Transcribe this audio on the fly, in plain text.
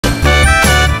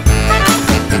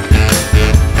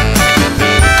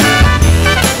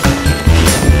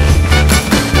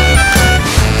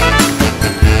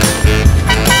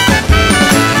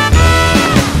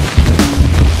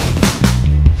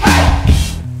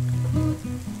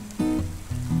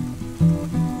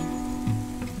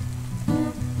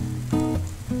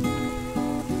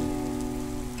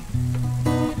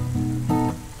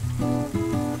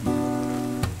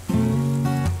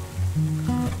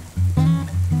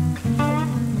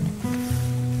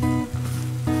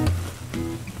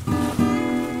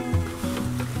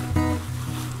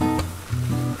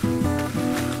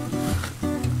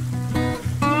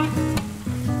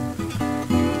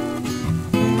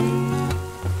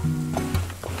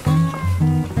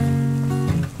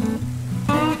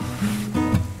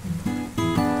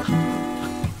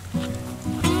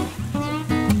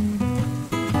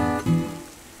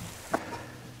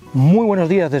Muy buenos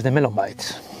días desde Melon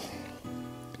Bites.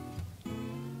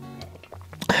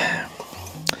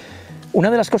 Una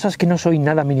de las cosas que no soy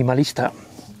nada minimalista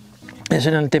es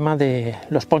en el tema de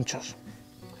los ponchos.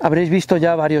 Habréis visto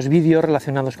ya varios vídeos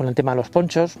relacionados con el tema de los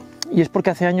ponchos, y es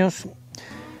porque hace años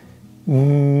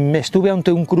estuve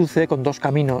ante un cruce con dos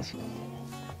caminos.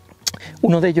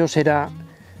 Uno de ellos era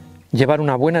llevar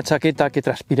una buena chaqueta que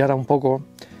transpirara un poco,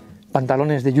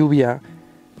 pantalones de lluvia,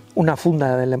 una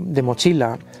funda de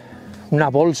mochila, una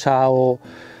bolsa o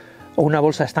una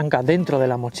bolsa estanca dentro de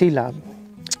la mochila.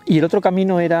 Y el otro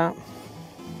camino era,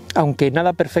 aunque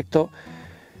nada perfecto,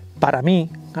 para mí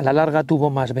a la larga tuvo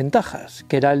más ventajas,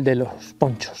 que era el de los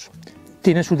ponchos.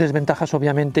 Tiene sus desventajas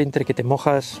obviamente, entre que te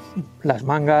mojas las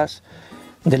mangas,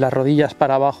 de las rodillas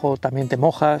para abajo también te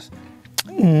mojas.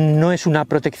 No es una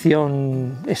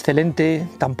protección excelente,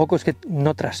 tampoco es que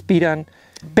no transpiran,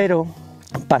 pero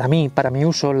para mí, para mi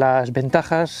uso, las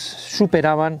ventajas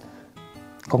superaban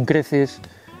con creces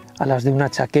a las de una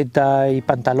chaqueta y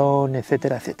pantalón,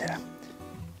 etcétera, etcétera.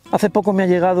 Hace poco me ha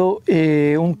llegado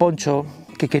un poncho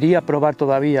que quería probar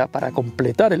todavía para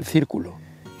completar el círculo.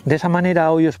 De esa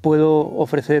manera hoy os puedo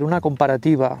ofrecer una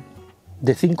comparativa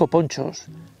de 5 ponchos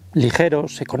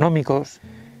ligeros, económicos.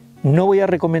 No voy a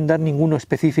recomendar ninguno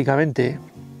específicamente,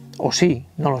 o sí,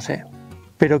 no lo sé,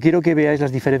 pero quiero que veáis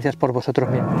las diferencias por vosotros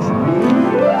mismos.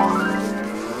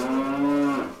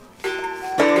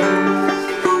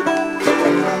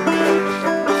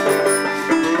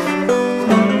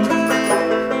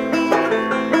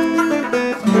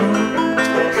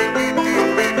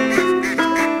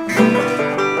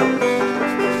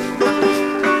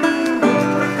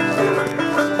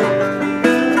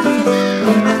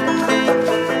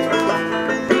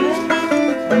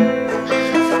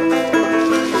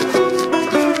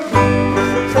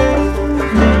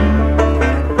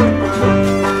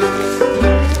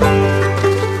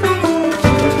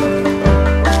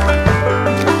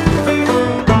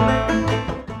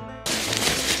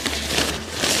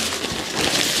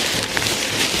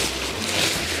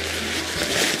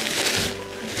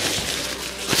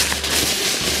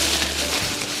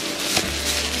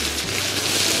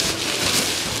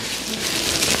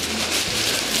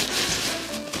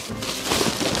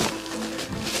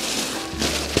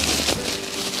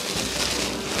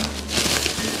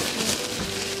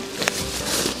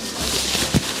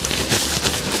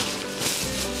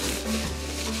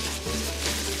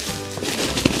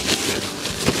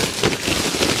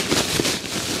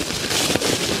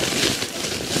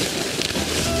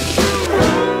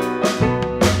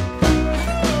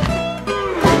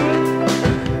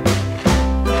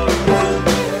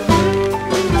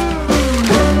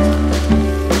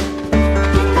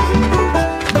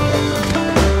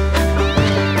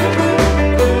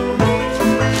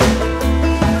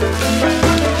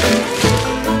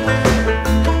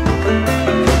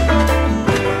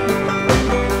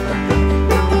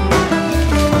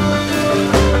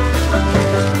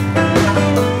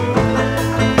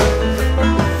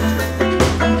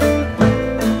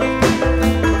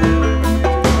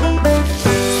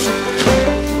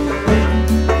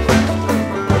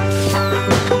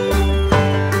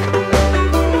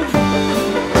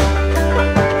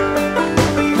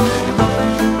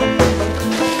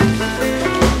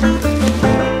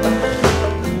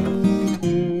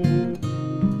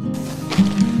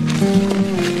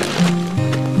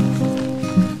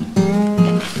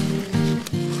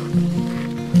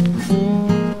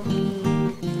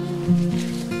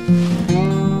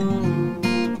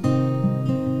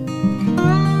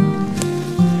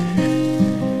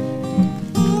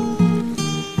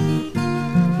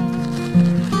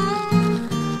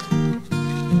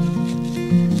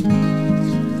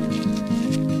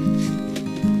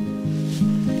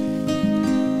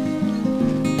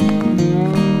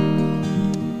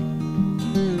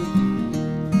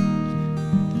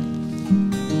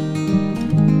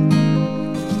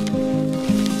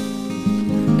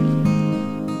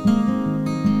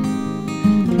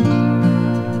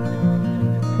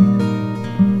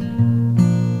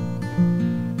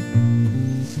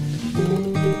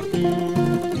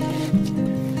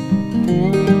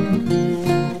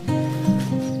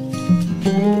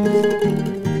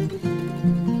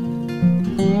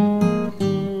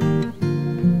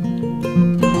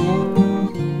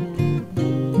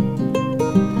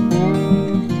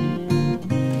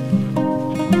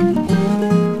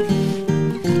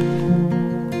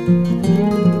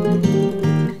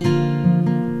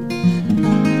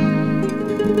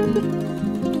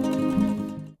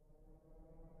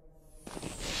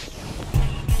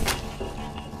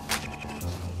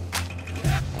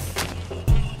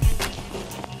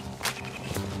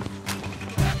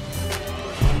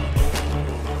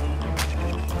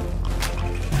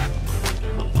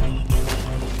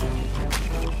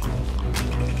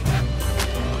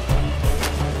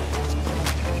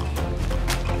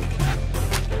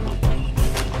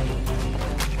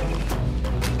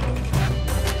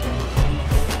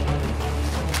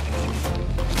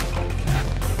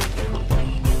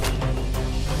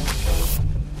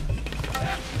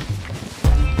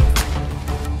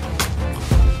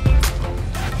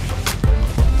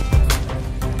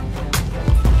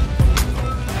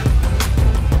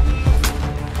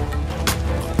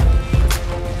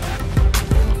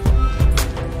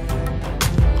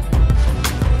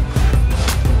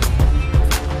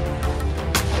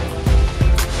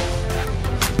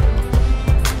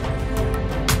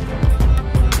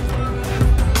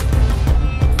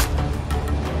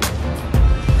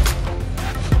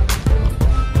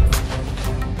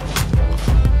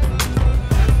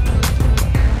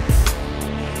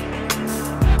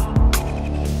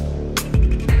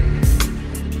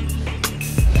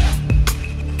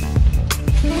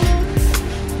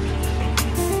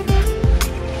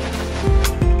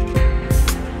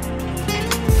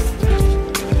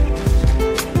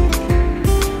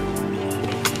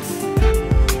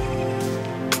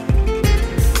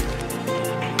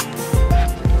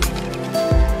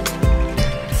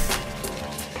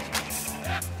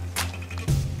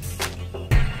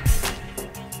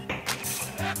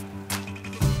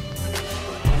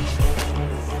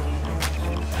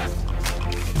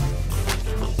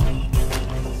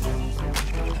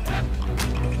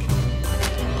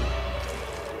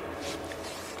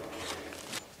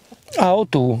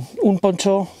 Aotu, un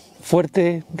poncho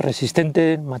fuerte,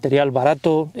 resistente, material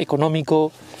barato,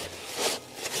 económico,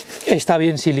 está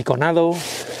bien siliconado,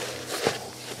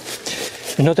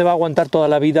 no te va a aguantar toda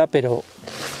la vida, pero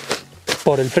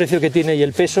por el precio que tiene y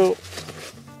el peso,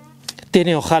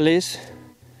 tiene ojales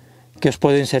que os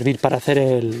pueden servir para hacer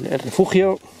el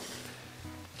refugio.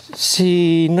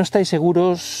 Si no estáis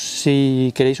seguros,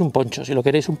 si queréis un poncho, si lo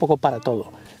queréis un poco para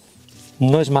todo,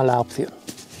 no es mala opción.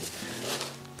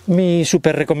 Mi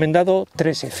súper recomendado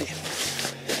 3F,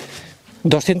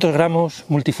 200 gramos,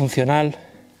 multifuncional,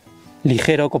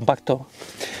 ligero, compacto.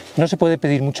 No se puede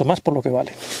pedir mucho más por lo que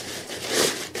vale.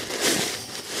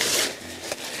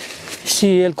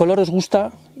 Si el color os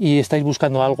gusta y estáis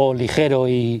buscando algo ligero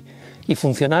y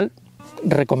funcional,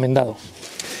 recomendado.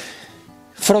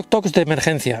 Frog Tox de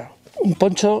emergencia, un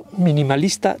poncho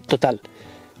minimalista total.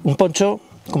 Un poncho,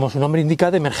 como su nombre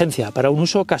indica, de emergencia, para un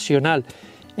uso ocasional,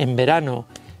 en verano,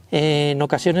 en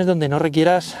ocasiones donde no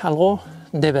requieras algo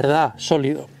de verdad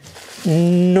sólido.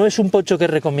 No es un poncho que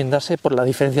recomendase por la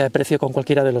diferencia de precio con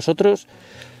cualquiera de los otros,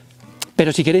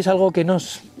 pero si queréis algo que no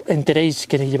os enteréis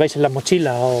que lleváis en la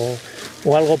mochila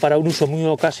o algo para un uso muy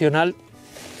ocasional,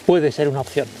 puede ser una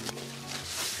opción.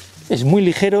 Es muy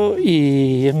ligero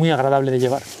y es muy agradable de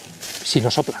llevar, si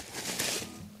no sopla.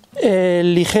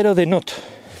 El ligero de Not,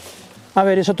 a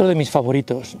ver, es otro de mis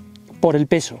favoritos, por el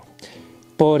peso,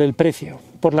 por el precio,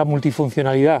 por la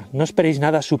multifuncionalidad. No esperéis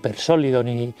nada súper sólido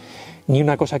ni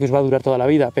una cosa que os va a durar toda la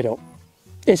vida, pero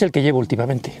es el que llevo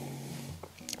últimamente.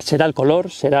 Será el color,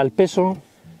 será el peso,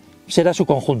 será su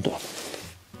conjunto.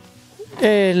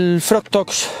 El Frog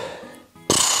Tox,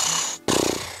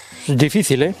 es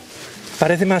difícil, ¿eh?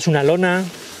 Parece más una lona,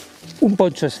 un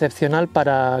poncho excepcional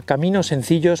para caminos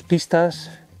sencillos, pistas,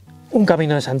 un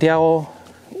camino de Santiago,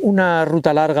 una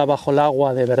ruta larga bajo el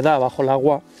agua, de verdad bajo el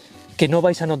agua, que no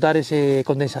vais a notar esa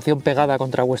condensación pegada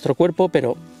contra vuestro cuerpo,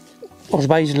 pero os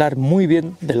va a aislar muy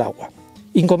bien del agua.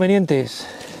 Inconvenientes,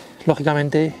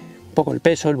 lógicamente, un poco el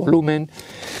peso, el volumen,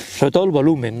 sobre todo el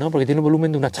volumen, ¿no? Porque tiene el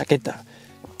volumen de una chaqueta,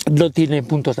 no tiene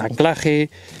puntos de anclaje,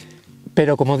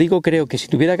 pero como digo, creo que si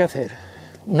tuviera que hacer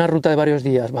una ruta de varios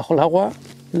días bajo el agua,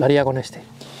 lo haría con este.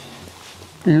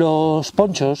 Los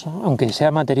ponchos, aunque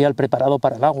sea material preparado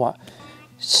para el agua,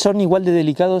 son igual de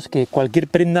delicados que cualquier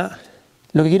prenda.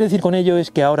 Lo que quiero decir con ello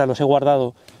es que ahora los he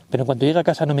guardado, pero en cuanto llegue a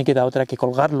casa no me queda otra que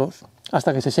colgarlos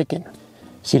hasta que se sequen.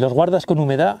 Si los guardas con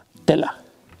humedad, tela.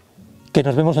 Que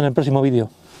nos vemos en el próximo vídeo.